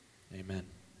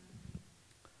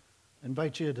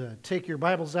invite you to take your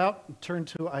Bibles out and turn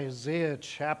to Isaiah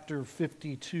chapter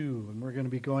 52. And we're going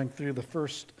to be going through the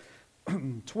first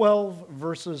 12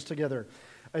 verses together.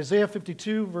 Isaiah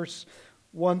 52, verse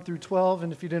 1 through 12.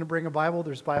 And if you didn't bring a Bible,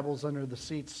 there's Bibles under the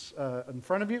seats in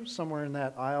front of you, somewhere in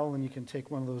that aisle, and you can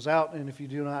take one of those out. And if you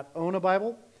do not own a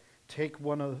Bible, take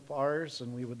one of ours,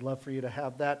 and we would love for you to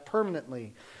have that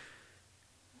permanently.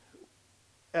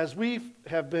 As we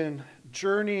have been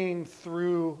journeying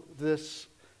through this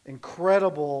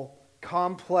incredible,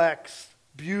 complex,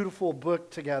 beautiful book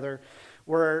together,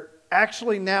 we're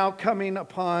actually now coming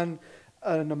upon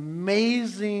an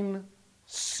amazing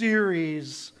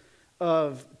series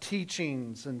of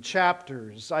teachings and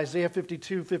chapters. Isaiah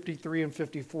 52, 53, and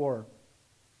 54.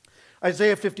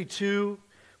 Isaiah 52,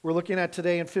 we're looking at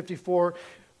today, in 54,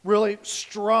 really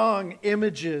strong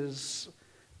images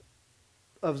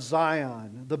of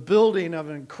Zion, the building of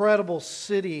an incredible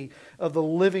city of the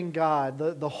living God,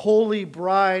 the holy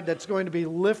bride that's going to be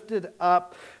lifted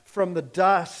up from the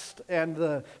dust and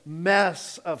the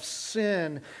mess of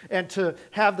sin, and to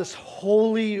have this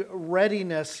holy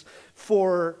readiness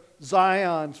for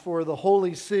Zion, for the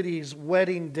holy city's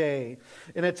wedding day.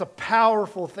 And it's a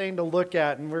powerful thing to look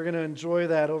at, and we're going to enjoy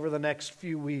that over the next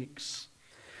few weeks.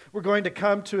 We're going to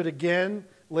come to it again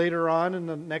later on in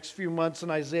the next few months in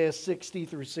Isaiah 60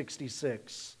 through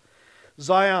 66.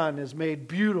 Zion is made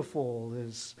beautiful,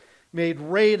 is made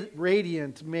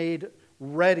radiant, made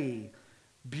ready,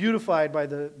 beautified by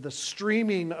the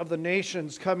streaming of the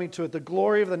nations coming to it, the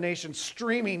glory of the nations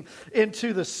streaming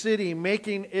into the city,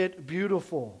 making it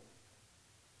beautiful.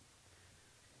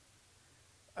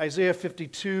 Isaiah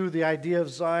 52, the idea of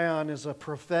Zion, is a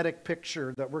prophetic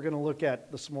picture that we're going to look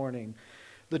at this morning.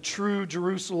 The true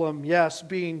Jerusalem, yes,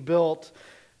 being built,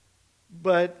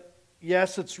 but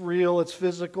yes, it's real, it's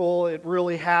physical, it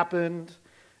really happened,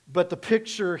 but the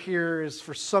picture here is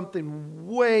for something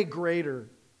way greater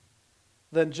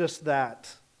than just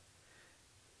that.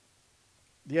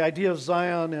 The idea of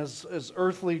Zion as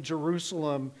earthly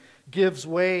Jerusalem gives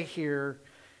way here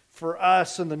for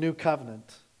us in the new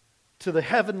covenant to the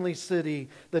heavenly city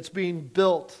that's being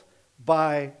built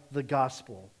by the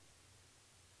gospel.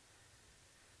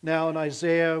 Now in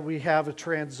Isaiah, we have a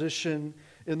transition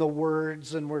in the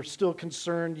words, and we're still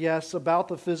concerned, yes, about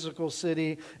the physical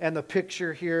city and the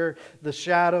picture here, the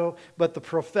shadow, but the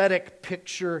prophetic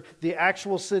picture, the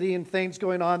actual city and things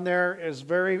going on there is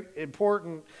very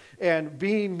important. And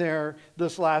being there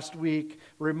this last week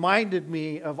reminded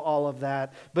me of all of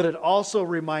that, but it also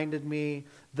reminded me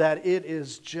that it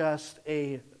is just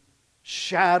a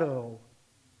shadow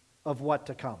of what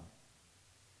to come.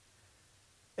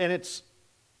 And it's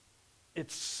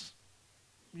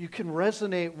you can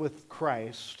resonate with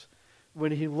Christ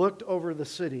when he looked over the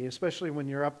city, especially when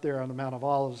you're up there on the Mount of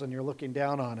Olives and you're looking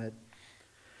down on it.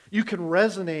 You can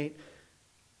resonate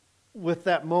with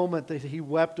that moment that he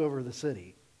wept over the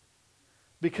city.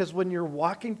 Because when you're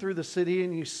walking through the city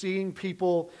and you're seeing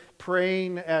people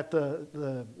praying at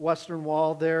the western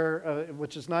wall there,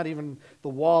 which is not even the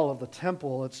wall of the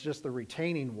temple, it's just the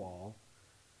retaining wall.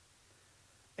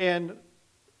 And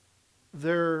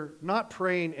they're not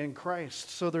praying in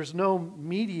Christ, so there's no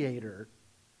mediator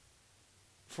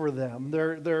for them.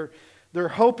 They're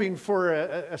hoping for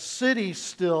a city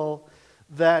still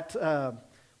that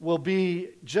will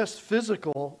be just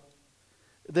physical.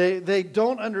 They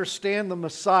don't understand the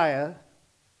Messiah.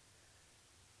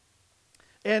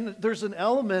 And there's an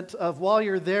element of, while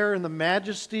you're there in the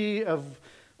majesty of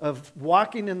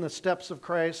walking in the steps of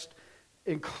Christ,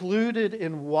 included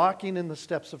in walking in the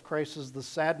steps of Christ is the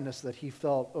sadness that he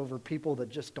felt over people that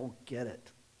just don't get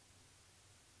it.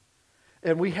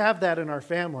 And we have that in our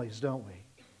families, don't we?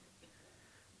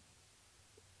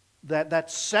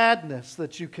 That sadness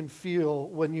that you can feel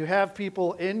when you have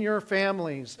people in your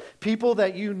families, people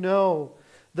that you know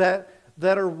that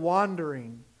are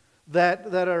wandering,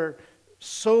 that are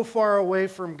so far away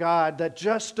from God, that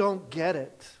just don't get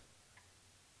it.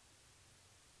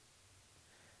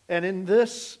 And in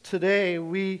this today,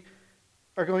 we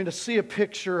are going to see a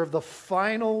picture of the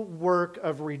final work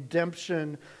of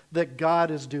redemption that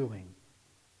God is doing,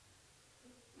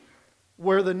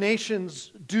 where the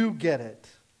nations do get it,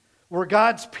 where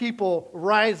God's people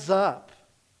rise up.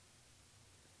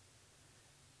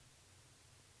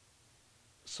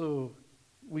 So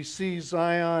we see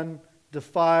Zion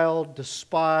defiled,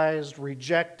 despised,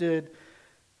 rejected,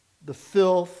 the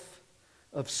filth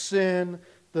of sin,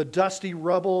 the dusty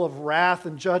rubble of wrath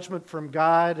and judgment from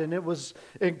God. And it was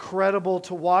incredible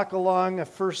to walk along a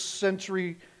first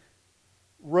century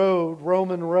road,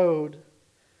 Roman road,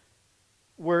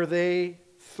 where they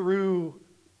threw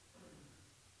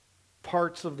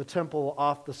parts of the temple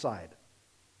off the side.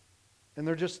 And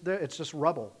they're just there. It's just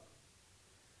rubble.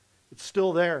 It's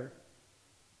still there.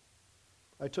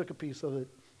 I took a piece of it.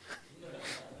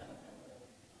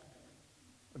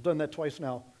 I've done that twice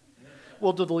now.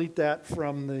 We'll delete that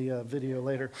from the video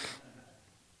later.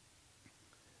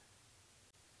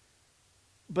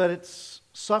 But it's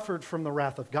suffered from the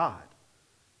wrath of God.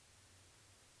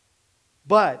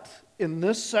 But in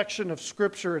this section of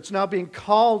Scripture, it's now being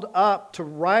called up to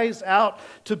rise out,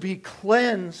 to be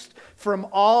cleansed from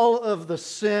all of the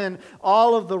sin,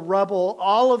 all of the rubble,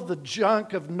 all of the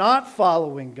junk of not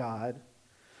following God,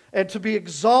 and to be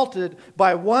exalted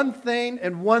by one thing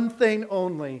and one thing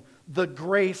only, the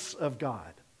grace of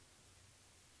God.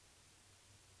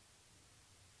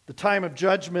 The time of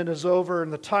judgment is over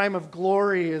and the time of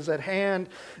glory is at hand,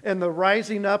 and the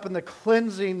rising up and the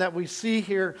cleansing that we see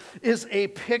here is a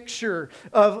picture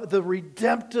of the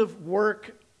redemptive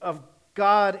work of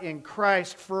God in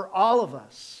Christ for all of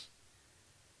us.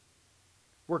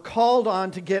 We're called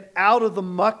on to get out of the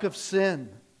muck of sin,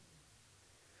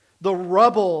 the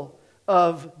rubble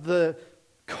of the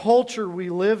culture we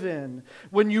live in.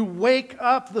 When you wake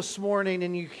up this morning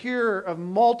and you hear of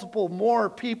multiple more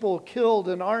people killed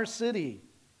in our city,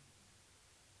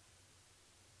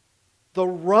 the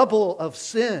rubble of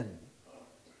sin.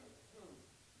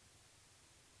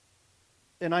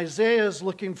 And Isaiah is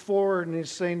looking forward and he's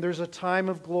saying there's a time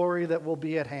of glory that will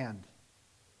be at hand.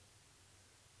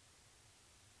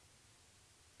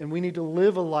 And we need to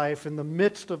live a life in the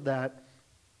midst of that,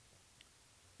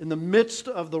 in the midst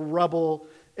of the rubble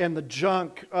and the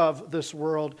junk of this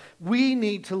world. We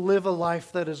need to live a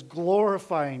life that is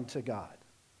glorifying to God.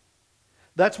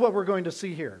 That's what we're going to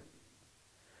see here.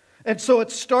 And so it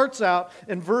starts out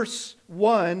in verse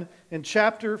 1 in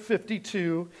chapter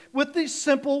 52 with these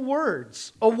simple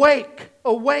words, awake,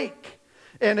 awake.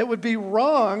 And it would be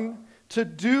wrong to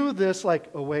do this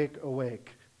like, awake, awake.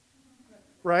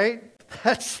 Right?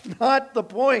 That's not the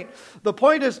point. The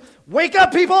point is, wake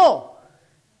up, people!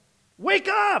 Wake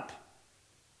up!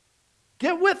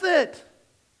 Get with it!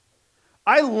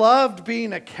 I loved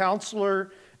being a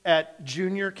counselor at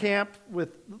junior camp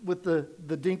with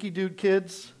the Dinky Dude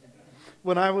kids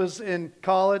when I was in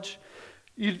college.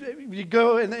 You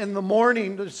go in the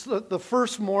morning, the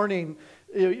first morning,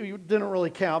 you didn't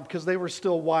really count because they were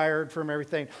still wired from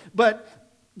everything. But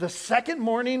the second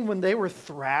morning when they were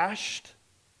thrashed,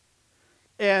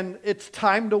 and it's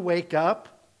time to wake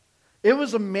up, it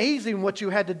was amazing what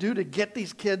you had to do to get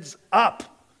these kids up.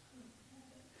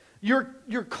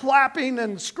 You're clapping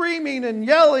and screaming and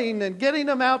yelling and getting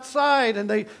them outside, and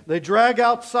they drag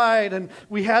outside, and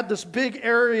we had this big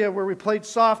area where we played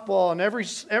softball, and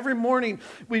every morning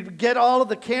we'd get all of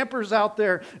the campers out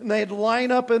there, and they'd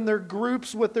line up in their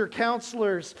groups with their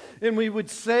counselors, and we would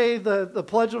say the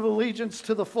Pledge of Allegiance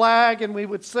to the flag, and we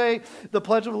would say the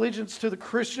Pledge of Allegiance to the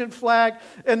Christian flag,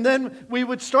 and then we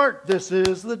would start, this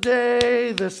is the day,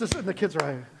 and the kids are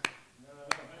like,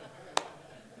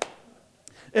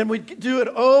 and we'd do it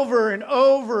over and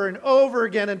over and over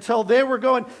again until they were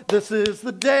going, this is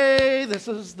the day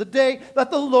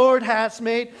that the Lord has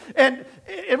made. And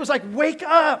it was like, wake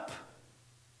up.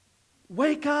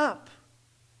 Wake up.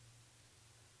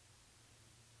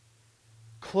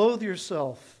 Clothe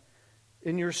yourself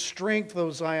in your strength,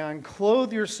 O Zion.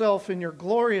 Clothe yourself in your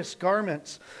glorious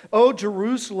garments, O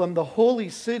Jerusalem, the holy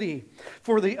city.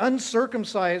 For the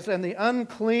uncircumcised and the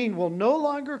unclean will no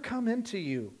longer come into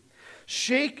you.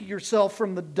 Shake yourself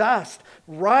from the dust.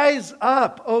 Rise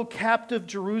up, O captive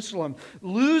Jerusalem.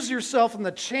 Lose yourself in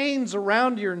the chains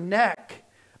around your neck,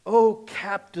 O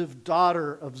captive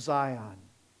daughter of Zion.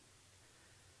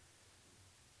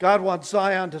 God wants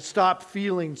Zion to stop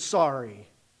feeling sorry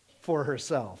for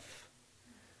herself.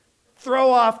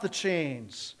 Throw off the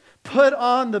chains. Put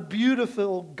on the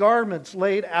beautiful garments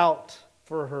laid out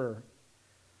for her.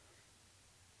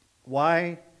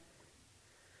 Why?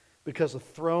 Because a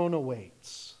throne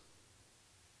awaits.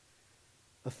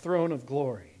 A throne of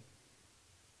glory.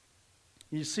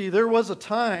 You see, there was a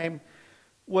time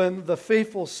when the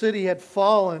faithful city had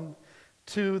fallen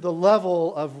to the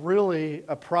level of really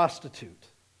a prostitute.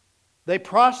 They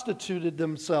prostituted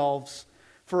themselves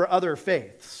for other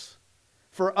faiths,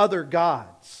 for other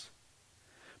gods.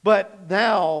 But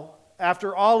now,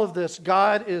 after all of this,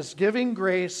 God is giving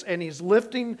grace and He's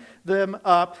lifting them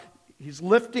up. He's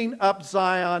lifting up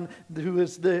Zion, who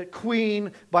is the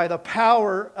queen, by the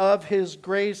power of His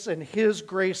grace and His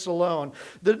grace alone.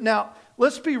 Now,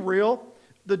 let's be real.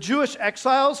 The Jewish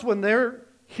exiles, when they're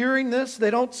hearing this,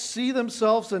 they don't see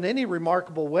themselves in any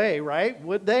remarkable way, right?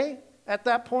 Would they at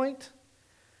that point?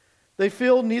 They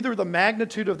feel neither the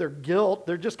magnitude of their guilt.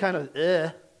 They're just kind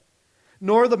of,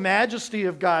 nor the majesty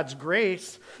of God's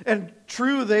grace. And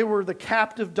true, they were the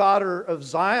captive daughter of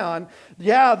Zion.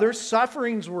 Yeah, their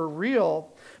sufferings were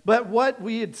real. But what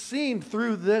we had seen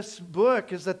through this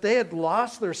book is that they had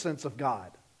lost their sense of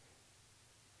God.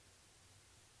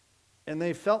 And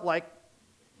they felt like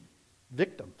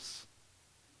victims.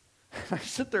 I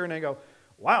sit there and I go,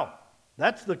 wow,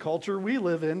 that's the culture we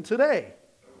live in today.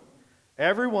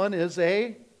 Everyone is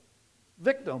a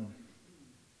victim.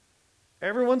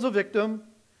 Everyone's a victim.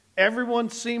 Everyone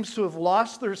seems to have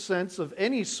lost their sense of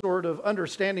any sort of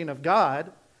understanding of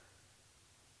God.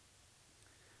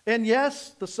 And yes,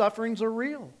 the sufferings are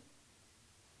real.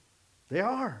 They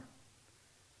are.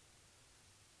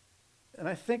 And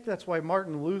I think that's why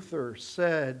Martin Luther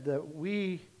said that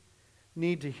we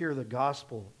need to hear the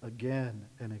gospel again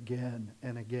and again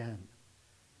and again.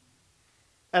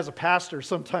 As a pastor,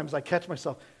 sometimes I catch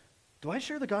myself, do I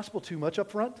share the gospel too much up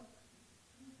front?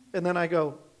 And then I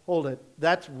go, hold it,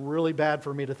 that's really bad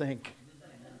for me to think.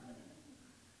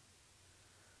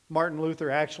 Martin Luther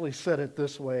actually said it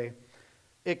this way: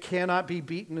 it cannot be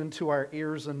beaten into our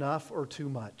ears enough or too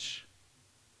much.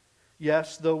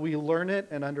 Yes, though we learn it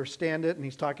and understand it, and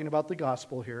he's talking about the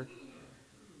gospel here,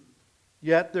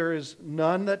 yet there is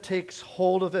none that takes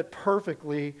hold of it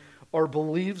perfectly or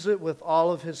believes it with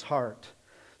all of his heart.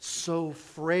 So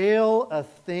frail a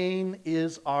thing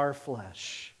is our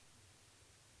flesh,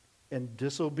 and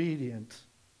disobedient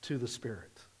to the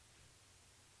Spirit.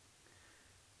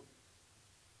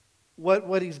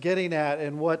 What he's getting at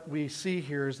and what we see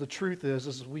here is the truth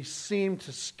is we seem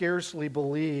to scarcely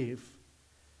believe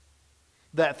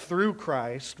that through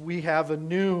Christ we have a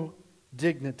new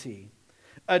dignity,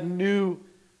 a new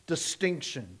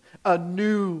distinction, a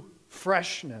new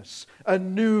freshness, a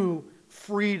new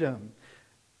freedom.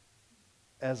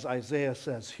 As Isaiah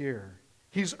says here,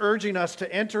 he's urging us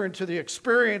to enter into the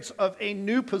experience of a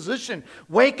new position.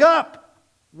 Wake up!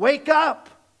 Wake up!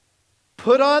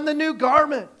 Put on the new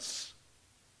garments.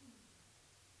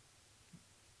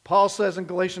 Paul says in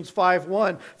Galatians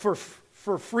 5:1,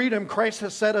 for freedom Christ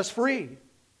has set us free.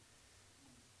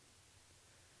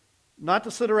 Not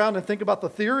to sit around and think about the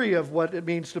theory of what it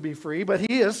means to be free, but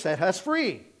he has set us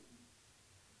free.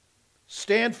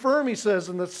 Stand firm, he says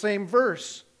in the same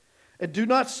verse, and do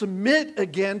not submit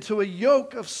again to a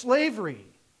yoke of slavery.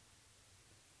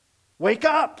 Wake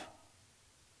up.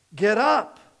 Get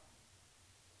up.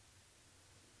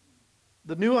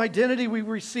 The new identity we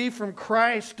receive from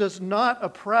Christ does not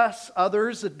oppress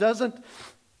others. It doesn't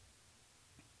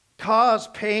cause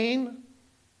pain.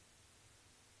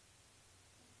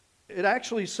 It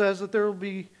actually says that there will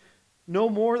be no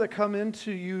more that come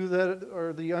into you that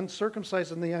are the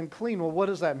uncircumcised and the unclean. Well, what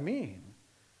does that mean?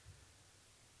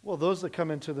 Well, those that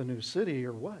come into the new city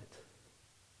are what?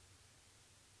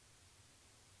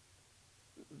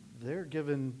 They're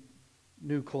given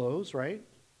new clothes, right?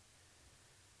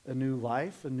 A new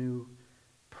life, a new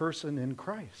person in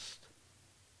Christ.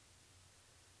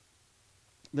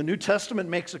 The New Testament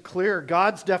makes it clear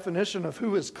God's definition of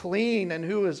who is clean and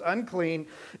who is unclean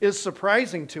is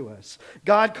surprising to us.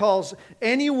 God calls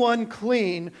anyone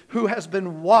clean who has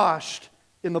been washed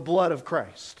in the blood of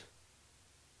Christ.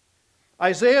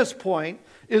 Isaiah's point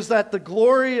is that the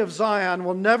glory of Zion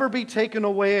will never be taken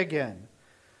away again,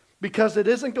 because it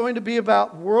isn't going to be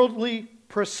about worldly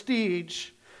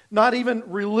prestige, not even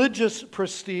religious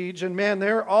prestige. And man,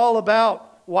 they're all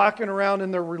about walking around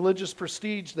in their religious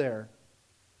prestige there.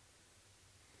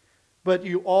 But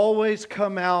you always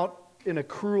come out in a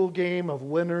cruel game of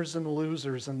winners and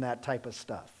losers and that type of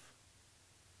stuff.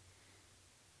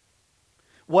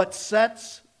 What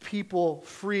sets people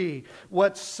free,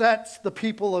 what sets the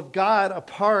people of God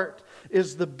apart,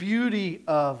 is the beauty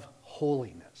of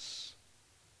holiness.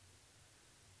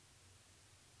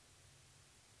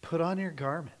 Put on your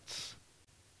garments,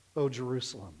 O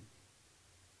Jerusalem.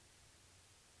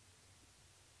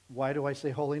 Why do I say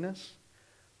holiness?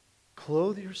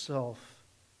 Clothe yourself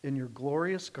in your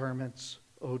glorious garments,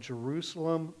 O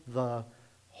Jerusalem, the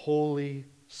holy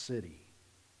city.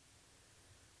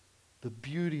 The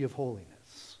beauty of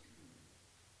holiness.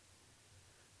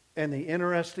 And the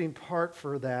interesting part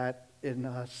for that in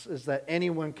us is that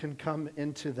anyone can come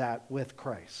into that with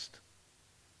Christ.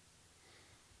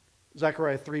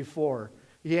 Zechariah 3:4.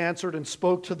 He answered and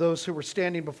spoke to those who were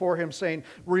standing before him, saying,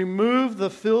 remove the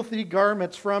filthy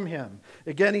garments from him.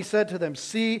 Again he said to them,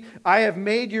 see, I have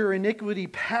made your iniquity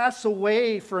pass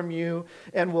away from you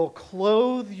and will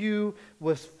clothe you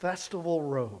with festival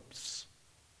robes.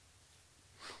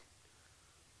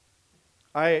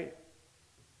 The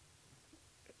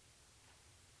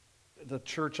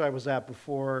church I was at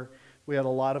before, we had a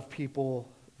lot of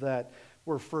people that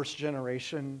were first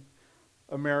generation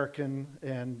American,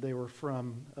 and they were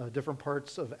from different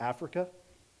parts of Africa.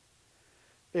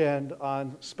 And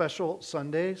on special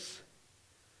Sundays,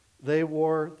 they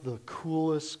wore the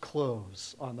coolest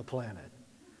clothes on the planet.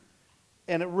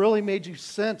 And it really made you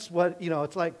sense what,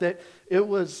 it's like that. It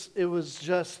was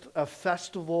just a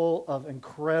festival of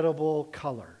incredible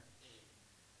color.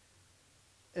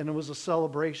 And it was a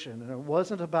celebration. And it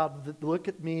wasn't about, look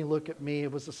at me, look at me.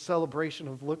 It was a celebration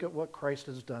of, look at what Christ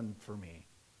has done for me.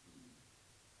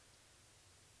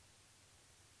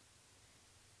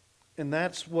 And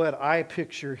that's what I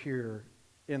picture here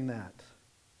in that.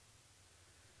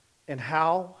 And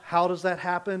how does that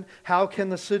happen? How can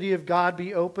the city of God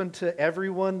be open to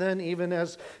everyone then, even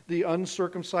as the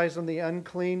uncircumcised and the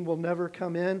unclean will never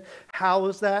come in? How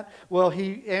is that? Well,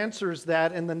 he answers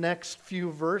that in the next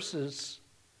few verses,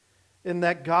 in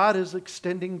that God is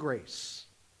extending grace.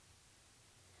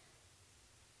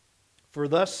 For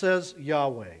thus says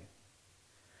Yahweh,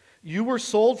 you were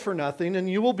sold for nothing, and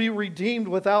you will be redeemed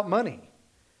without money.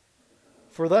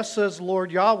 For thus says Lord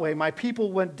Yahweh, my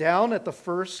people went down at the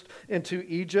first into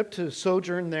Egypt to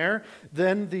sojourn there.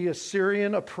 Then the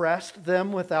Assyrian oppressed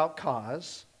them without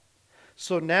cause.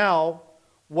 So now,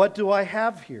 what do I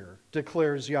have here,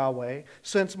 declares Yahweh,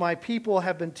 since my people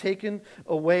have been taken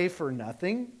away for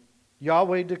nothing?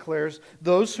 Yahweh declares,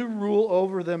 those who rule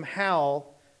over them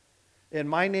howl, and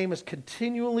my name is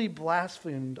continually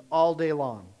blasphemed all day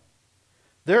long.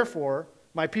 Therefore,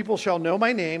 my people shall know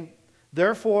my name.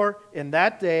 Therefore, in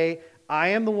that day, I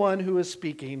am the one who is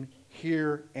speaking.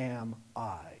 Here am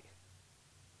I.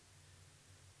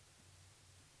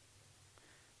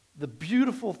 The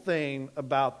beautiful thing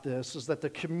about this is that the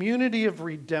community of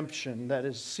redemption that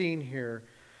is seen here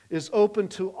is open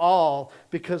to all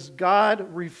because God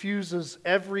refuses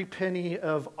every penny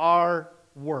of our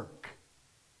work,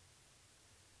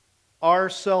 our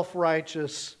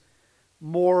self-righteous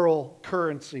moral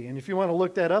currency. And if you want to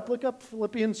look that up, look up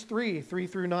Philippians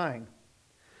 3:3-9.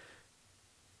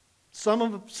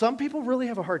 Some people really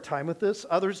have a hard time with this,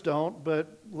 others don't,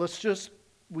 but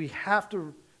we have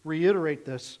to reiterate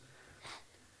this.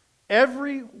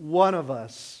 Every one of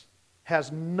us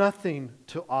has nothing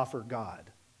to offer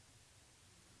God.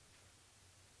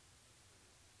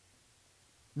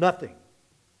 Nothing.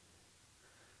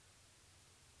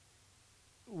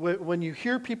 When you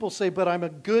hear people say, but I'm a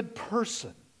good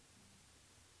person,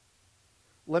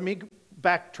 let me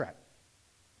backtrack.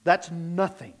 That's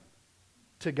nothing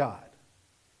to God.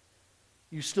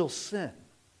 You still sin.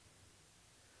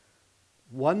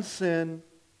 One sin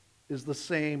is the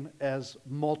same as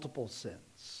multiple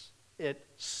sins. It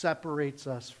separates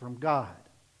us from God.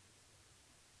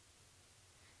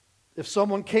 If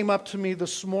someone came up to me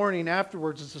this morning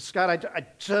afterwards and said, Scott, I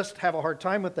just have a hard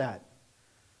time with that,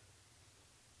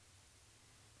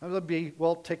 I would be,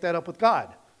 well, take that up with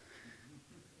God.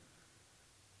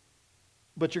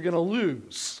 But you're going to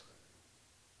lose.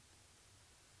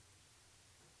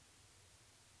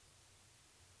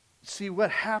 See, what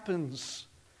happens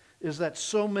is that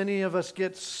so many of us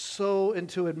get so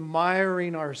into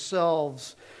admiring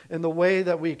ourselves in the way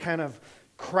that we kind of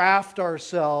craft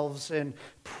ourselves and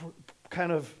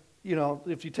kind of,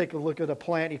 if you take a look at a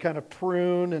plant, you kind of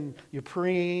prune and you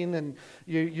preen and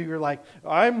you're like,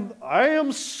 I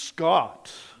am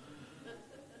Scott.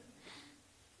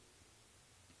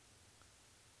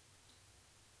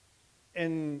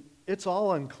 And it's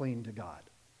all unclean to God.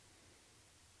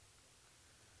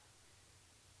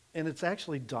 And it's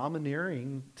actually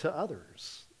domineering to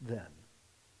others then.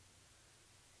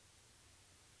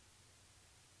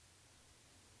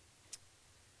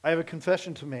 I have a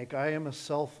confession to make. I am a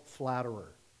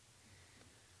self-flatterer.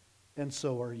 And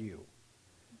so are you.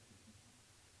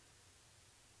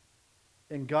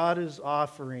 And God is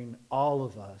offering all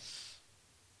of us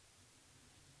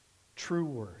true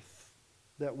worth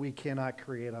that we cannot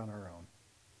create on our own.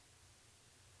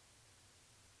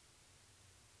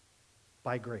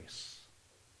 By grace.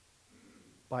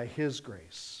 By His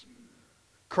grace.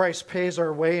 Christ pays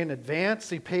our way in advance.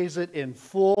 He pays it in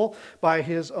full by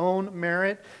His own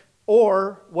merit.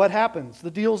 Or what happens?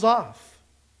 The deal's off.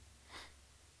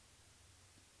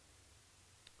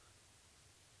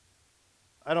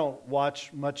 I don't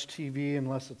watch much TV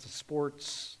unless it's a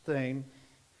sports thing.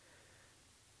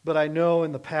 But I know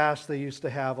in the past they used to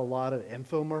have a lot of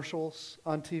infomercials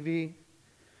on TV.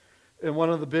 And one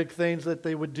of the big things that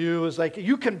they would do is like,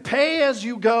 you can pay as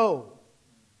you go.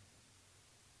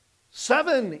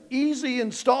 7 easy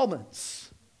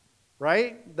installments,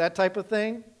 right? That type of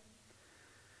thing.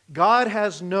 God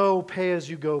has no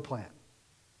pay-as-you-go plan.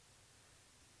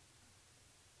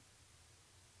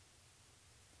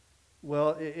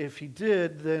 Well, if he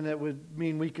did, then it would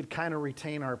mean we could kind of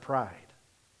retain our pride.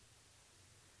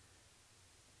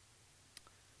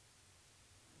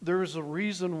 There's a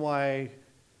reason why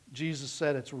Jesus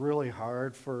said it's really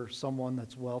hard for someone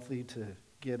that's wealthy to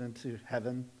get into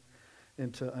heaven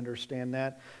and to understand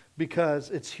that, because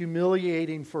it's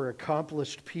humiliating for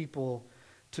accomplished people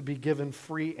to be given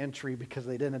free entry because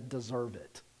they didn't deserve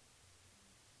it.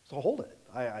 So hold it.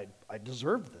 I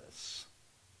deserve this.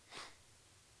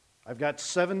 I've got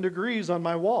 7 degrees on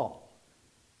my wall.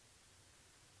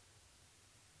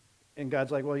 And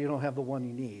God's like, well, you don't have the one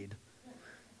you need.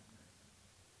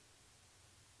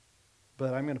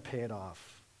 But I'm going to pay it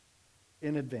off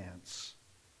in advance.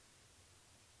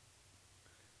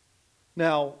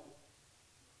 Now,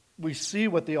 we see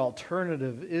what the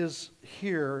alternative is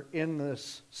here in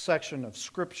this section of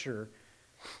Scripture.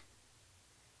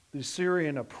 The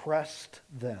Assyrian oppressed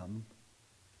them.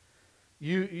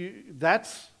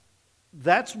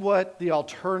 That's what the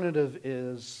alternative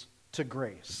is to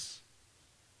grace.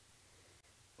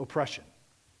 Oppression.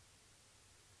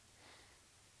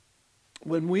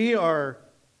 When we are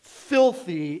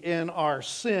filthy in our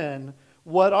sin,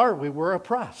 what are we? We're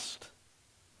oppressed.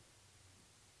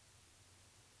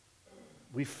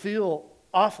 We feel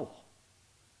awful.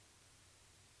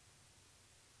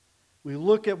 We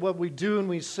look at what we do and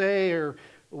we say, or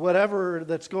whatever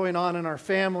that's going on in our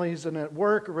families and at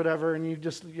work or whatever, and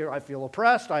I feel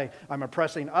oppressed. I'm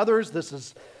oppressing others. This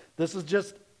is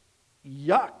just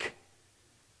yuck.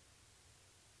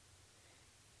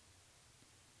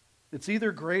 It's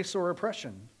either grace or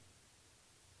oppression.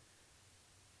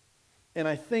 And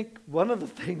I think one of the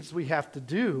things we have to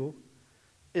do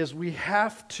is we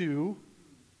have to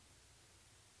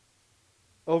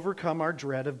overcome our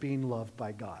dread of being loved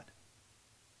by God.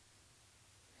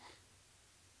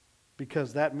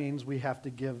 Because that means we have to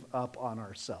give up on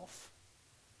ourselves.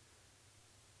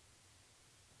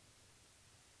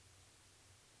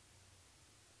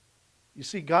 You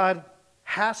see, God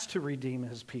has to redeem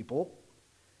his people.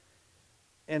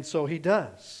 And so he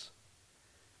does.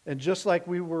 And just like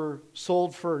we were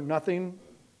sold for nothing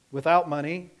without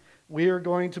money, we are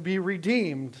going to be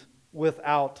redeemed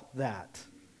without that.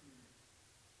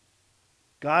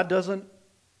 God doesn't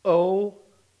owe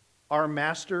our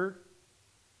master,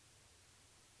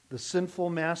 the sinful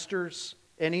masters,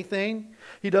 anything.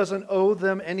 He doesn't owe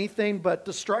them anything but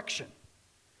destruction.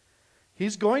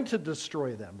 He's going to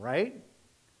destroy them, right?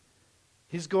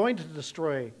 He's going to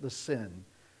destroy the sin.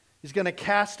 He's going to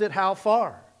cast it how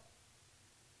far?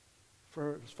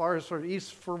 As far as from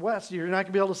east for west, you're not going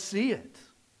to be able to see it.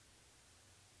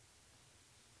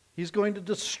 He's going to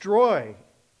destroy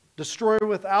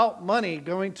without money,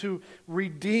 going to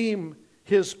redeem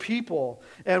his people.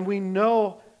 And we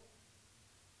know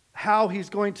how he's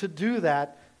going to do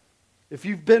that. If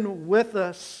you've been with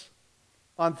us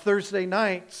on Thursday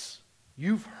nights,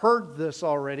 you've heard this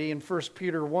already in 1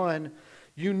 Peter 1.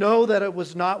 You know that it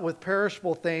was not with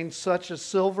perishable things such as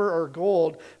silver or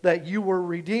gold that you were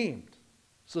redeemed.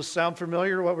 Does this sound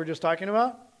familiar to what we're just talking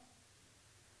about?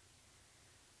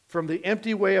 From the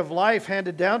empty way of life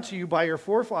handed down to you by your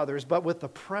forefathers, but with the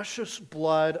precious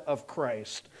blood of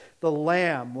Christ, the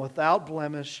Lamb without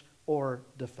blemish or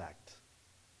defect.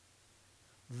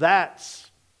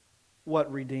 That's what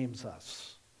redeems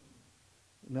us.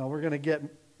 Now we're going to get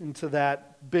into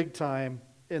that big time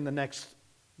in the next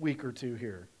week or two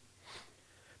here.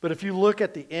 But if you look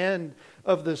at the end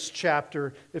of this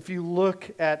chapter, if you look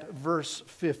at verse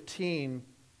 15,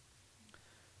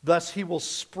 thus he will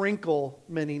sprinkle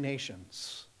many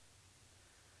nations.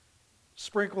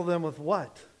 Sprinkle them with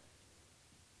what?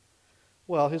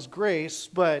 Well, his grace,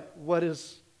 but what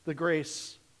does the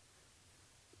grace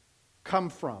come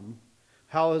from?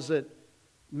 How is it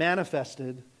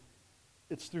manifested?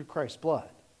 It's through Christ's blood.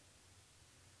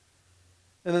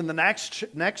 And then the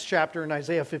next chapter in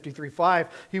Isaiah 53:5,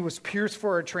 he was pierced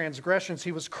for our transgressions,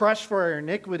 he was crushed for our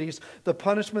iniquities. The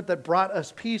punishment that brought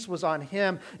us peace was on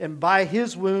him, and by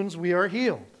his wounds we are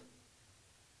healed.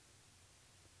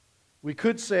 We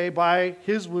could say by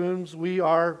his wounds we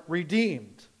are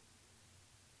redeemed.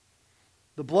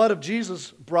 The blood of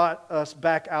Jesus brought us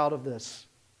back out of this.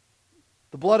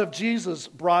 The blood of Jesus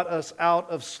brought us out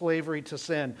of slavery to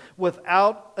sin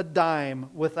without a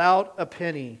dime, without a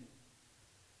penny.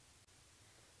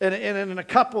 And in a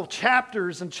couple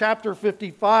chapters, in chapter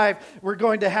 55, we're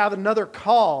going to have another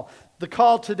call. The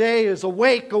call today is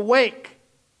awake, awake.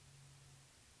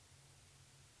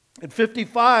 In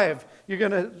 55,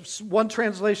 one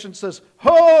translation says,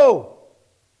 ho,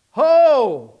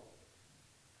 ho,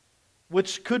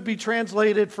 which could be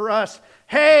translated for us,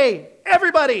 hey,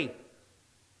 everybody.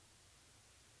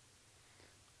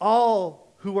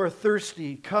 All who are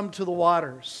thirsty, come to the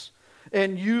waters.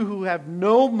 And you who have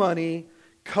no money,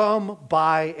 come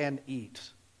buy and eat.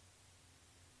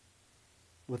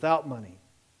 Without money,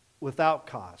 without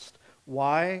cost.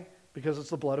 Why? Because it's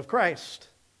the blood of Christ.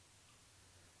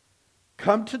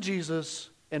 Come to Jesus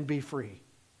and be free.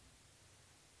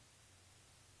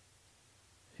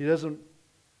 He doesn't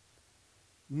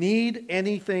need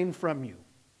anything from you.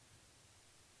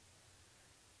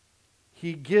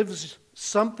 He gives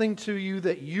something to you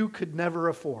that you could never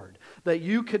afford, that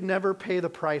you could never pay the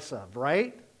price of,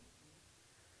 right?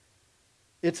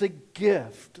 It's a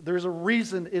gift. There's a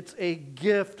reason it's a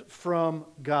gift from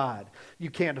God. You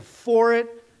can't afford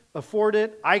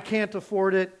it. I can't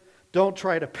afford it. Don't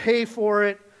try to pay for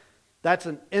it. That's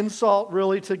an insult,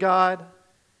 really, to God.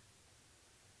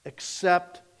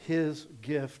 Accept His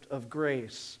gift of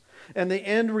grace. And the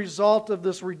end result of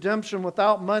this redemption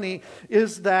without money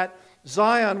is that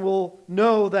Zion will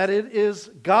know that it is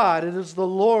God, it is the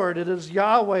Lord, it is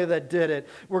Yahweh that did it.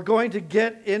 We're going to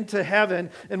get into heaven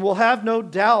and we'll have no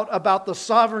doubt about the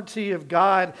sovereignty of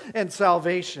God and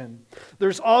salvation.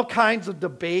 There's all kinds of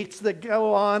debates that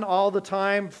go on all the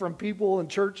time from people in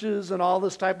churches and all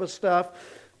this type of stuff.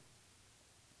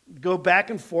 Go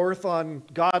back and forth on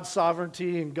God's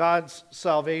sovereignty and God's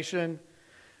salvation.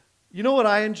 You know what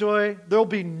I enjoy? There'll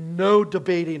be no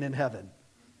debating in heaven.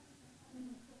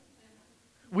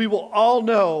 We will all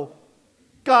know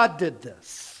God did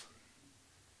this.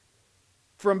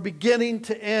 From beginning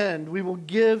to end, we will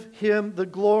give Him the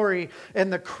glory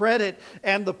and the credit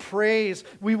and the praise.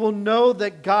 We will know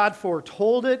that God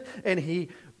foretold it and He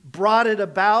brought it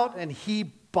about and He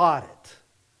bought it.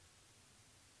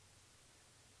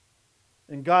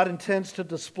 And God intends to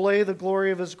display the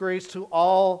glory of His grace to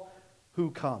all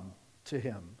who come to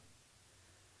Him.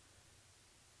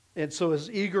 And so His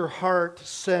eager heart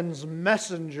sends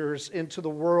messengers into the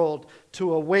world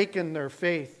to awaken their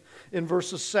faith. In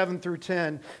verses 7 through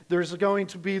 10, there's going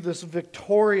to be this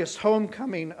victorious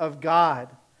homecoming of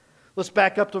God. Let's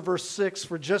back up to verse 6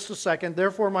 for just a second.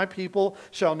 Therefore my people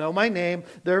shall know my name.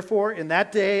 Therefore in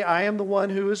that day I am the one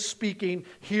who is speaking.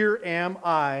 Here am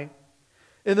I.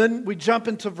 And then we jump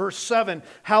into verse 7.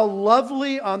 How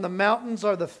lovely on the mountains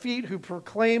are the feet who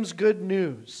proclaims good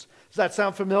news. Does that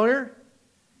sound familiar?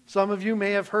 Some of you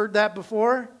may have heard that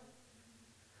before.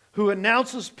 Who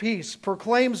announces peace,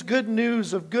 proclaims good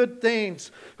news of good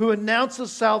things, who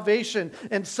announces salvation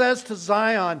and says to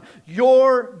Zion,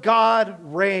 your God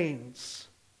reigns.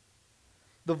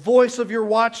 The voice of your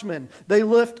watchmen, they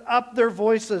lift up their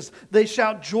voices. They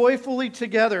shout joyfully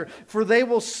together, for they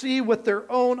will see with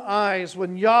their own eyes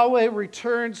when Yahweh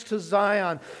returns to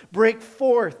Zion. Break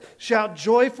forth, shout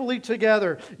joyfully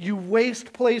together, you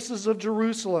waste places of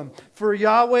Jerusalem. For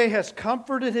Yahweh has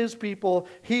comforted His people.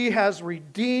 He has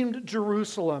redeemed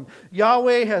Jerusalem.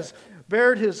 Yahweh has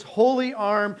bared His holy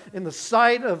arm in the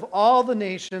sight of all the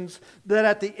nations, that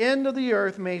at the end of the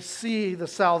earth may see the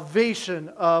salvation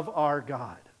of our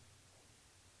God.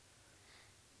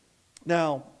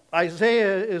 Now,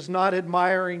 Isaiah is not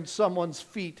admiring someone's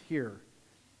feet here.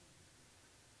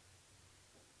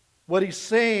 What he's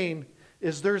saying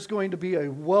is there's going to be a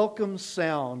welcome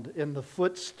sound in the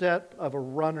footstep of a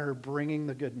runner bringing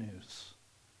the good news.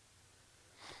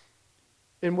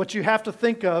 And what you have to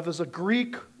think of is a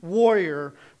Greek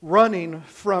warrior running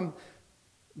from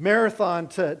Marathon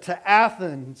to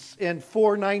Athens in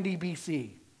 490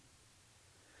 BC.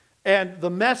 And the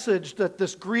message that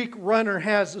this Greek runner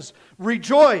has is,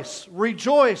 rejoice,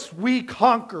 rejoice, we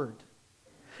conquered.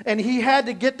 And he had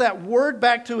to get that word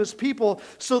back to his people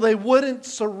so they wouldn't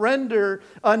surrender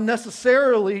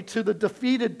unnecessarily to the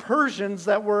defeated Persians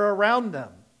that were around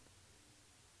them.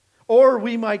 Or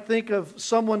we might think of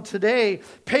someone today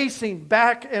pacing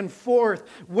back and forth,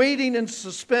 waiting in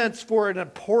suspense for an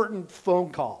important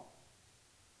phone call.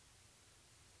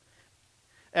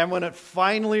 And when it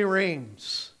finally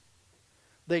rings,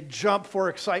 they jump for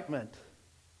excitement.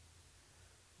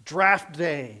 Draft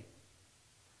day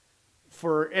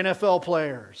for NFL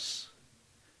players.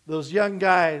 Those young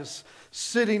guys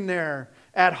sitting there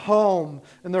at home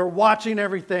and they're watching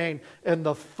everything and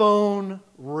the phone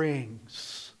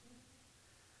rings.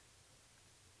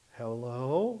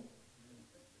 Hello?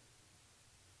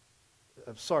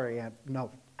 I'm sorry, Aunt. No.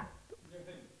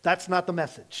 That's not the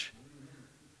message.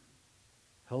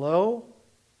 Hello?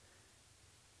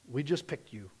 We just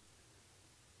picked you.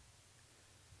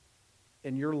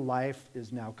 And your life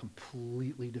is now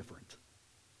completely different.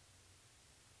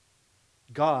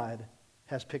 God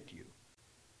has picked you.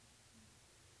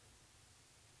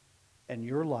 And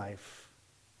your life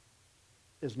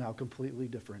is now completely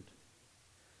different.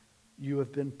 You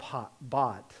have been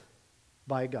bought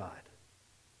by God.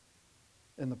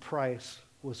 And the price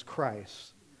was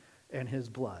Christ and his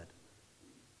blood.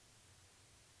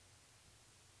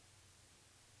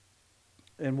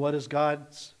 And what is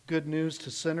God's good news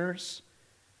to sinners?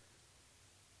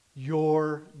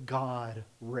 Your God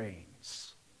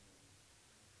reigns.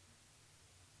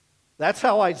 That's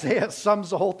how Isaiah sums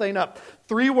the whole thing up.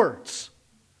 3 words.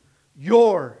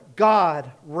 Your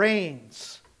God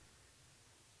reigns.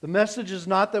 The message is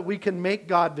not that we can make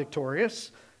God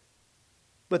victorious,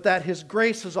 but that his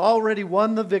grace has already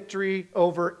won the victory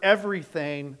over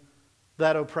everything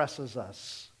that oppresses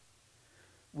us.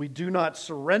 We do not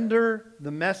surrender.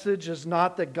 The message is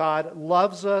not that God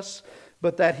loves us,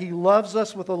 but that he loves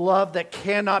us with a love that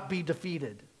cannot be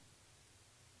defeated.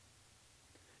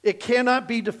 It cannot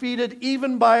be defeated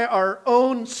even by our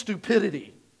own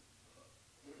stupidity.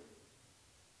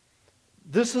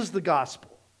 This is the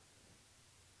gospel.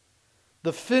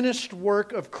 The finished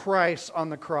work of Christ on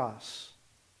the cross.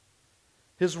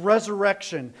 His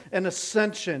resurrection and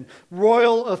ascension,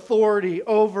 royal authority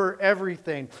over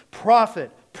everything,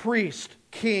 prophet, priest,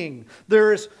 king.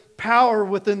 There is power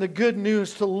within the good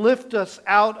news to lift us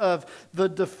out of the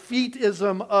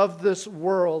defeatism of this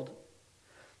world.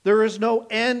 There is no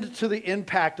end to the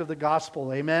impact of the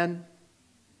gospel. Amen?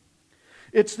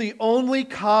 It's the only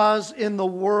cause in the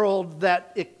world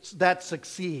that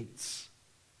succeeds.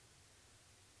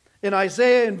 And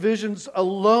Isaiah envisions a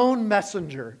lone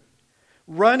messenger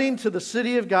running to the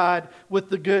city of God with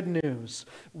the good news.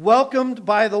 Welcomed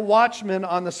by the watchmen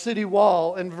on the city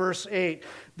wall in verse 8.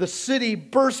 The city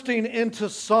bursting into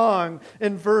song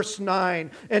in verse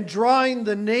 9. And drawing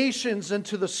the nations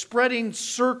into the spreading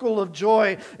circle of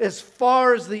joy as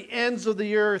far as the ends of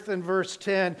the earth in verse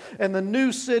 10. And the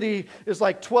new city is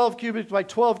like 12 cubits by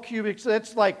 12 cubits.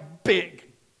 It's like big.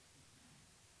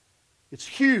 It's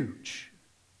huge.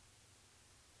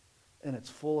 And it's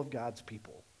full of God's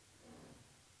people.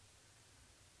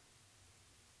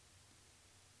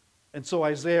 And so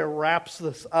Isaiah wraps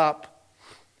this up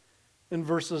in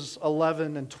verses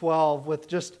 11 and 12 with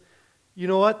just, you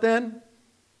know what then?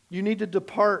 You need to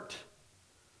depart.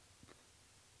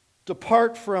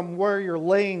 Depart from where you're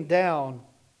laying down.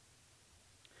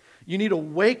 You need to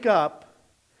wake up.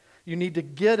 You need to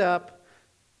get up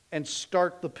and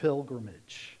start the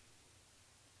pilgrimage.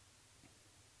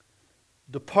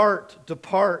 Depart,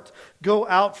 depart, go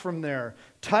out from there.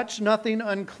 Touch nothing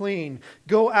unclean.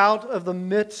 Go out of the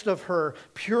midst of her.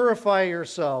 Purify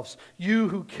yourselves, you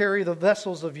who carry the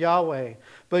vessels of Yahweh.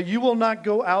 But you will not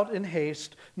go out in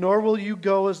haste, nor will you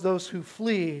go as those who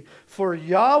flee. For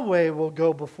Yahweh will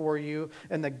go before you,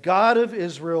 and the God of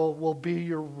Israel will be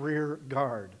your rear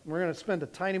guard. We're going to spend a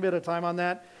tiny bit of time on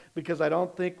that, because I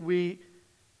don't think we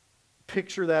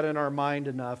picture that in our mind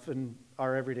enough in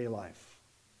our everyday life.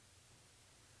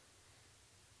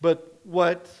 But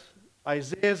what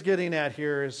Isaiah is getting at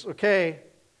here is, okay,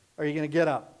 are you going to get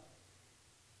up?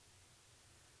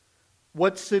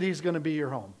 What city is going to be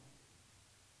your home?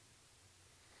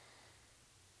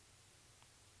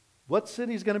 What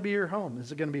city is going to be your home?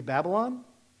 Is it going to be Babylon?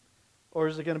 Or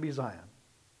is it going to be Zion?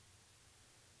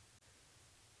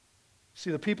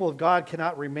 See, the people of God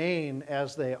cannot remain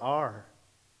as they are.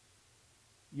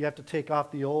 You have to take off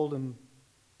the old and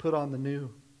put on the new.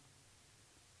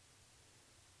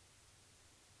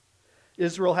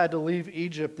 Israel had to leave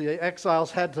Egypt. The exiles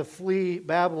had to flee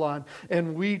Babylon.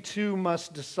 And we too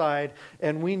must decide,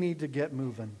 and we need to get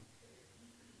moving.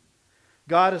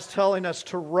 God is telling us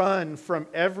to run from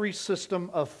every system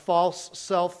of false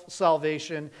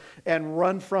self-salvation and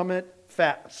run from it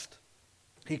fast.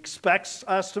 He expects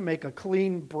us to make a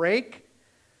clean break.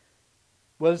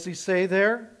 What does he say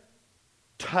there?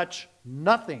 Touch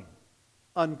nothing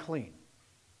unclean.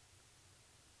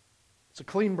 It's a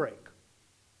clean break.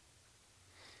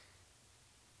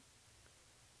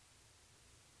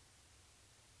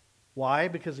 Why?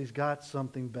 Because he's got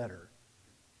something better.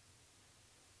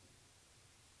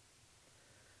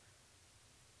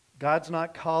 God's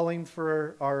not calling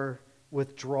for our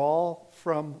withdrawal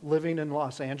from living in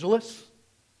Los Angeles.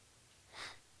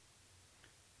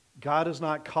 God is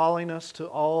not calling us to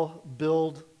all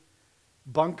build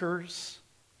bunkers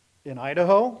in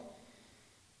Idaho.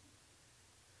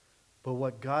 But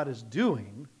what God is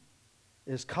doing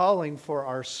is calling for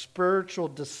our spiritual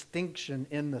distinction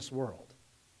in this world.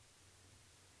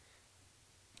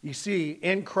 You see,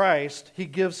 in Christ, he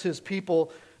gives his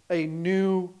people a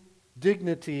new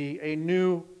dignity, a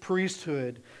new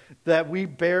priesthood, that we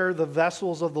bear the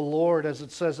vessels of the Lord, as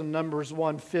it says in Numbers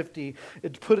 1:50.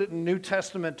 It put it in New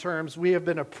Testament terms. We have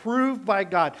been approved by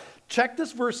God. Check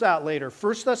this verse out later,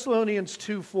 1 Thessalonians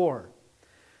 2:4.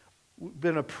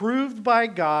 been approved by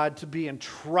God to be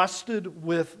entrusted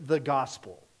with the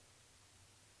gospel.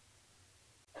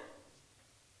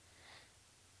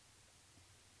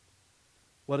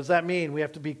 What does that mean? We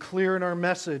have to be clear in our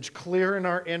message, clear in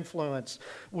our influence.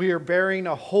 We are bearing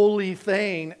a holy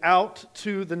thing out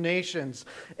to the nations.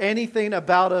 Anything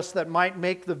about us that might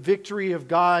make the victory of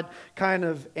God kind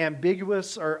of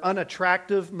ambiguous or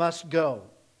unattractive must go.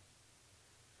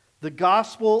 The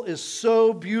gospel is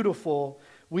so beautiful,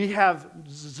 we have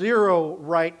zero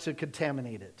right to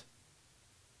contaminate it.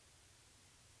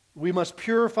 We must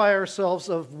purify ourselves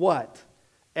of what?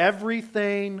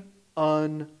 Everything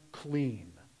unclean.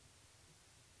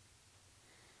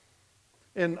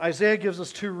 And Isaiah gives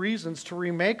us two reasons to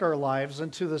remake our lives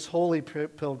into this holy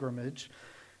pilgrimage.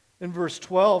 In verse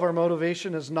 12, our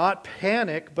motivation is not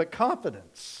panic, but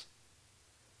confidence.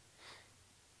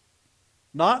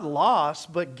 Not loss,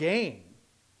 but gain.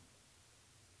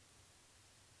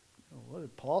 What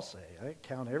did Paul say? I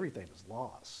count everything as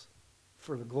loss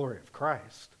for the glory of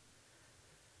Christ.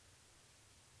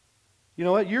 You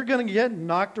know what? You're going to get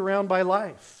knocked around by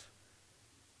life.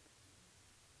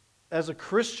 As a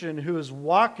Christian who is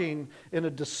walking in a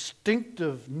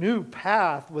distinctive new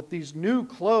path with these new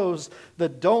clothes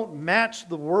that don't match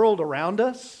the world around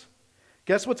us,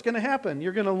 guess what's going to happen?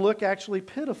 You're going to look actually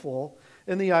pitiful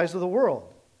in the eyes of the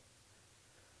world.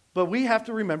 But we have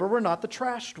to remember we're not the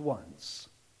trashed ones.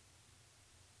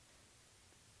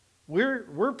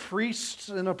 We're priests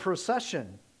in a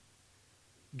procession.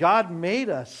 God made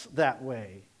us that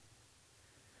way.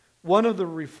 One of the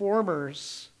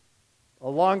reformers a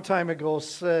long time ago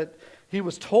said, he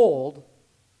was told,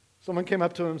 someone came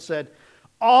up to him and said,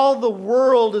 "All the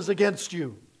world is against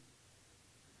you."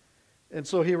 And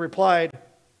so he replied,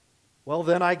 "Well,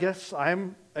 then I guess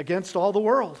I'm against all the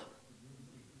world."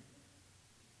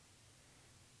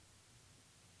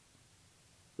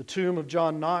 The tomb of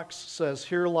John Knox says,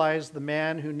 "Here lies the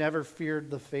man who never feared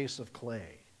the face of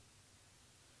clay."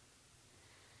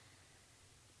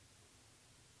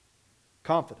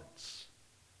 Confidence.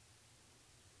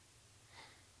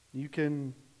 You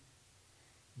can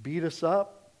beat us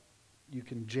up. You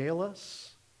can jail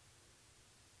us.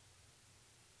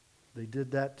 They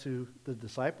did that to the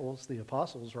disciples, the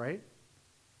apostles, right?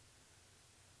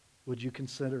 Would you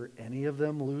consider any of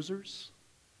them losers?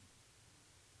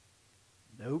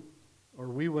 Nope. Or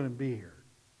we wouldn't be here.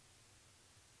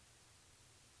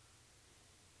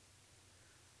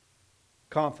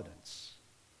 Confidence.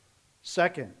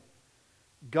 Second,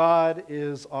 God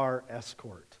is our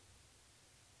escort.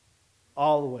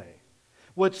 All the way.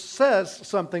 Which says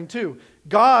something too.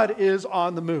 God is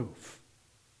on the move.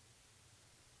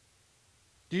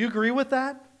 Do you agree with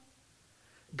that?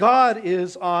 God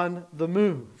is on the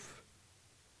move.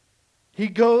 He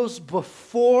goes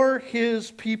before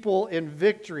His people in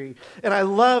victory. And I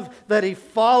love that He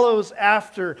follows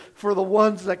after for the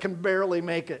ones that can barely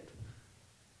make it.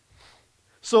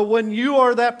 So when you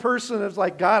are that person that's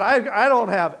like, "God, I don't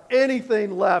have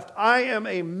anything left. I am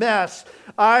a mess.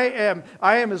 I am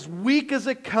as weak as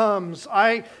it comes.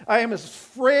 I am as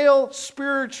frail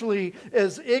spiritually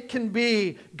as it can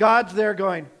be." God's there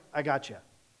going, "I got you.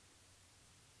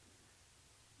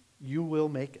 You will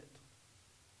make it."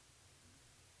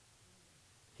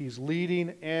 He's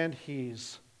leading and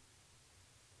He's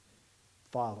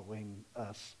following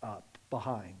us up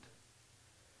behind.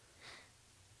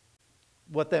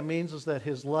 What that means is that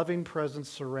His loving presence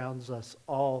surrounds us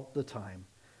all the time.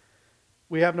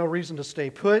 We have no reason to stay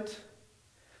put.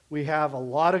 We have a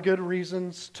lot of good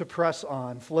reasons to press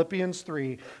on. Philippians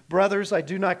 3, "Brothers, I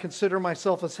do not consider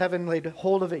myself as having laid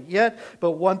hold of it yet,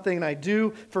 but one thing I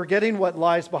do, forgetting what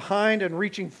lies behind and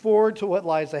reaching forward to what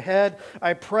lies ahead,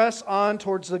 I press on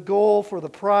towards the goal for the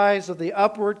prize of the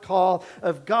upward call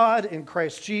of God in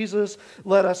Christ Jesus.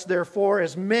 Let us therefore,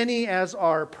 as many as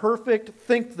are perfect,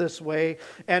 think this way,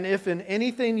 and if in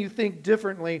anything you think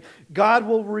differently, God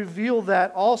will reveal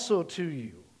that also to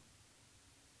you."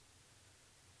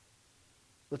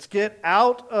 Let's get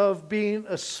out of being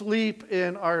asleep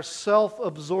in our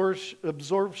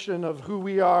self-absorption of who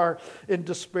we are in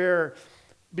despair,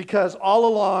 because all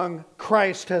along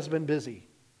Christ has been busy.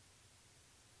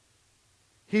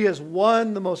 He has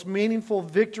won the most meaningful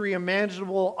victory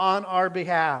imaginable on our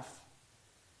behalf.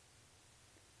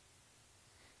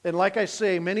 And like I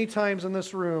say many times in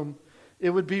this room, it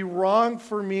would be wrong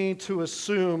for me to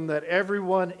assume that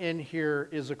everyone in here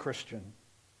is a Christian.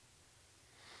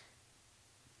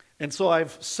 And so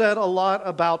I've said a lot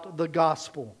about the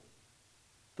gospel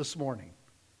this morning.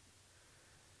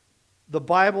 The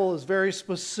Bible is very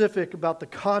specific about the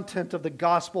content of the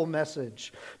gospel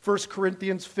message. 1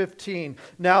 Corinthians 15.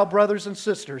 Now, brothers and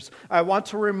sisters, I want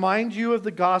to remind you of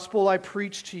the gospel I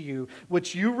preached to you,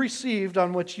 which you received,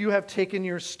 on which you have taken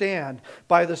your stand.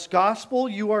 By this gospel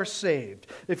you are saved,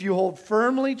 if you hold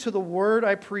firmly to the word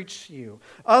I preached to you.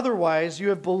 Otherwise, you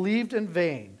have believed in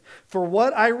vain. For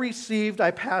what I received,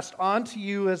 I passed on to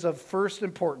you as of first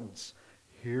importance.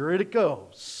 Here it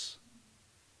goes.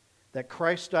 That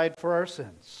Christ died for our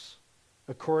sins,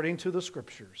 according to the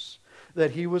Scriptures,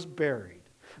 that He was buried,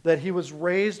 that He was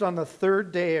raised on the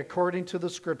third day, according to the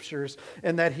Scriptures,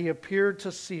 and that He appeared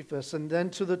to Cephas and then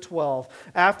to the 12.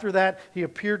 After that, He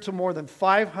appeared to more than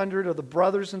 500 of the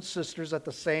brothers and sisters at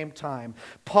the same time.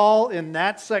 Paul, in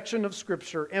that section of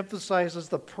Scripture, emphasizes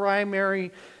the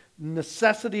primary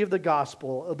necessity of the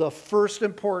gospel, the first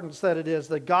importance that it is.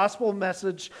 The gospel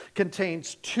message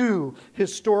contains two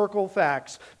historical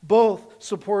facts, both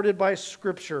supported by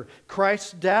Scripture: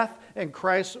 Christ's death and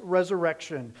Christ's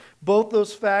resurrection. Both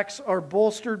those facts are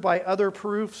bolstered by other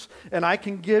proofs, and I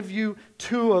can give you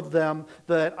two of them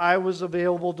that I was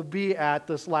available to be at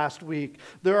this last week.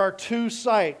 There are two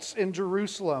sites in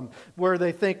Jerusalem where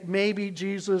they think maybe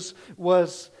Jesus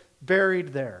was buried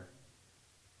there.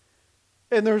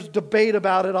 And there's debate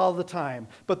about it all the time.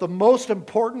 But the most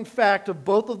important fact of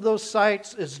both of those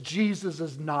sites is Jesus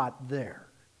is not there.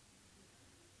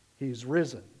 He's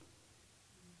risen.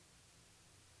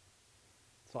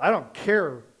 So I don't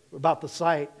care about the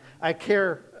site. I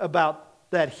care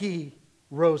about that He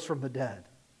rose from the dead.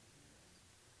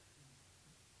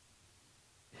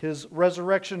 His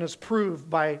resurrection is proved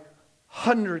by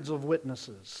hundreds of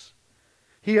witnesses.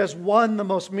 He has won the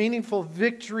most meaningful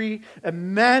victory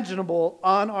imaginable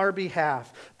on our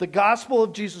behalf. The gospel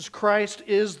of Jesus Christ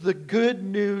is the good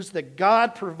news that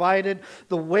God provided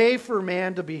the way for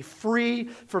man to be free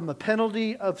from the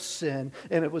penalty of sin,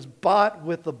 and it was bought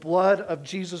with the blood of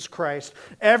Jesus Christ.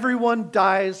 Everyone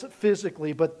dies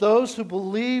physically, but those who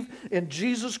believe in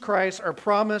Jesus Christ are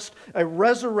promised a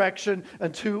resurrection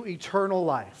unto eternal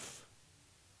life.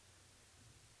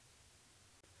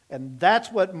 And that's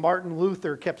what Martin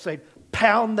Luther kept saying,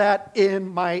 pound that in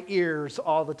my ears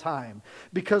all the time.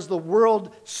 Because the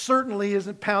world certainly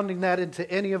isn't pounding that into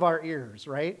any of our ears,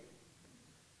 right?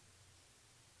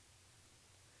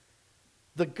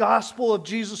 The gospel of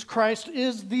Jesus Christ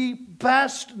is the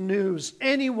best news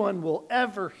anyone will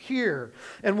ever hear.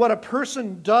 And what a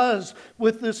person does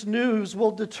with this news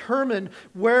will determine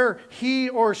where he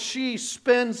or she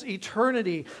spends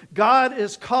eternity. God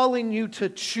is calling you to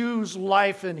choose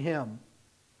life in Him.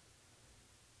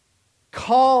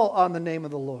 Call on the name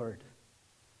of the Lord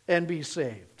and be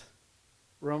saved.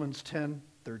 Romans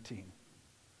 10:13.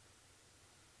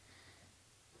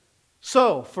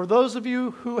 So, for those of you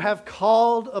who have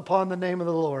called upon the name of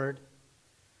the Lord,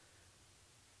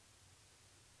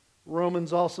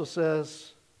 Romans also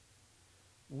says,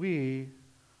 we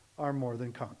are more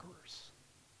than conquerors.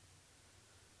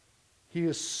 He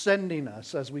is sending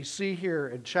us, as we see here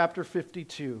in chapter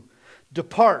 52,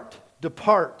 depart,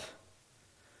 depart.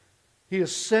 He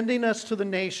is sending us to the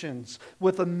nations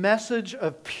with a message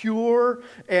of pure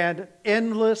and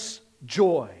endless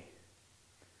joy,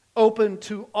 open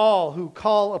to all who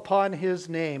call upon His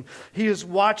name. He is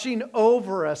watching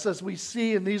over us, as we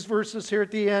see in these verses here at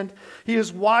the end. He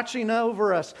is watching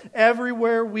over us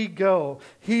everywhere we go.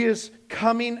 He is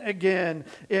coming again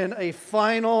in a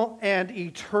final and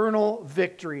eternal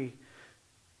victory.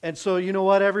 And so, you know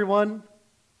what, everyone?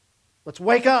 Let's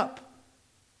wake up.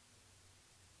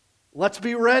 Let's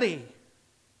be ready.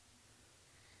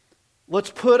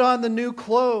 Let's put on the new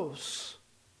clothes.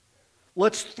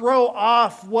 Let's throw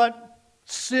off what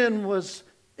sin was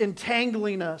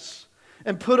entangling us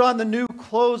and put on the new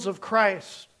clothes of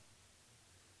Christ.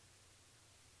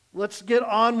 Let's get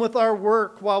on with our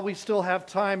work while we still have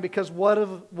time, because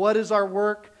what is our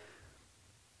work?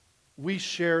 We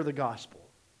share the gospel.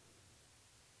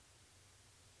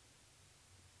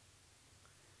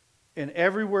 And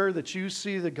everywhere that you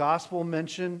see the gospel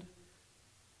mentioned,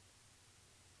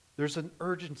 there's an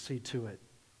urgency to it.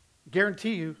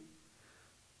 Guarantee you.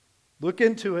 Look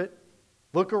into it.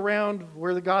 Look around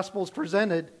where the gospel is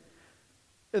presented,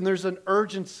 and there's an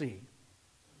urgency.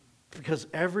 Because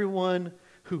everyone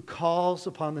who calls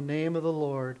upon the name of the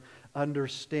Lord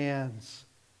understands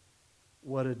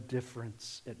what a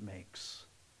difference it makes.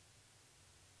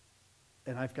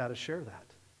 And I've got to share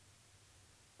that.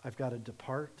 I've got to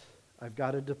depart. I've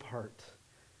got to depart.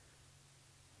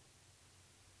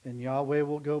 And Yahweh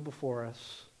will go before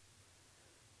us,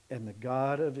 and the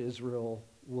God of Israel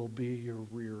will be your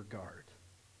rear guard.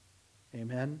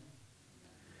 Amen?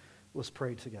 Let's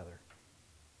pray together.